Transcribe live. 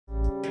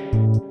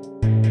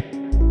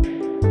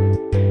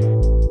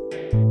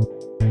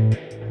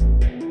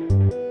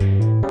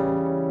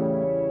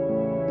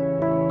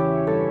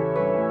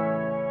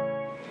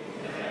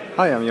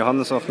Hi, I'm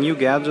Johannes of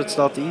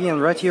NewGadgets.de,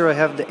 and right here I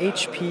have the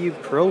HP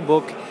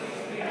ProBook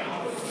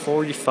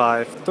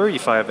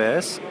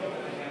 4535s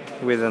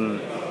with a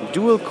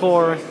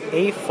dual-core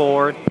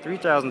A4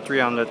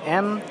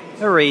 3300M,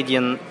 a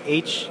Radeon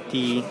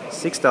HD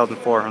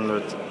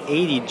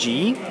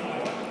 6480G.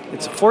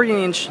 It's a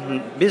 14-inch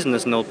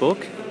business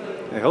notebook.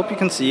 I hope you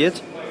can see it.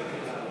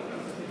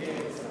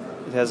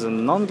 It has a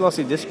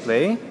non-glossy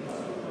display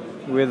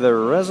with a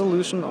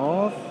resolution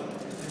of,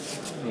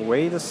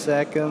 wait a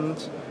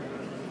second,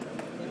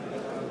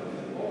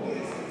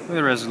 with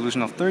a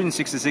resolution of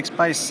 1366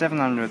 by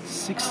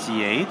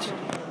 768.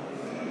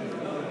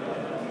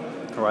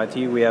 Right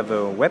here we have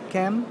a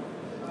webcam,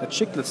 a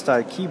chiclet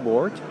style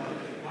keyboard,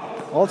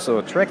 also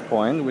a track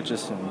point, which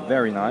is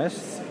very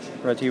nice.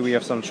 Right here we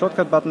have some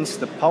shortcut buttons,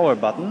 the power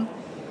button,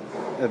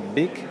 a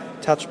big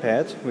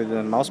touchpad with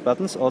the mouse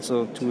buttons,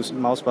 also two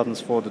mouse buttons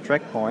for the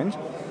track point.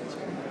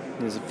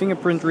 There's a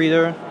fingerprint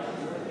reader,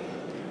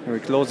 and we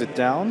close it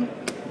down.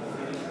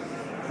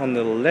 On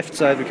the left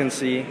side we can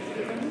see,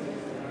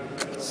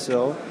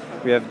 so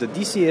we have the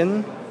DC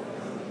in,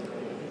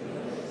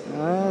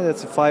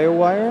 that's a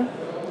firewire,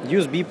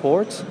 USB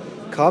port,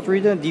 card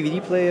reader,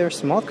 DVD player,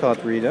 smart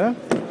card reader,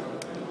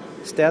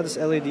 status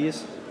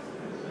LEDs.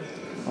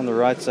 On the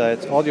right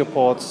side, audio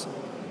ports,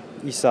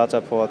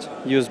 eSATA port,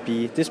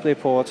 USB display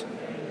port,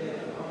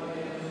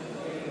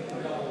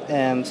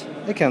 and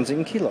a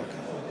Kensington key lock.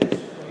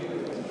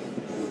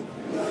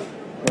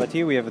 Right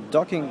here we have a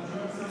docking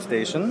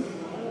station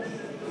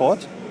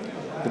port,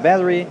 the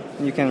battery,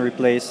 and you can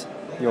replace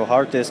your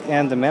hard disk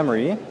and the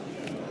memory.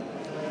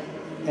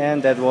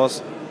 And that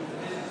was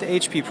the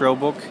HP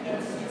ProBook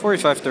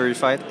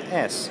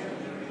 4535s.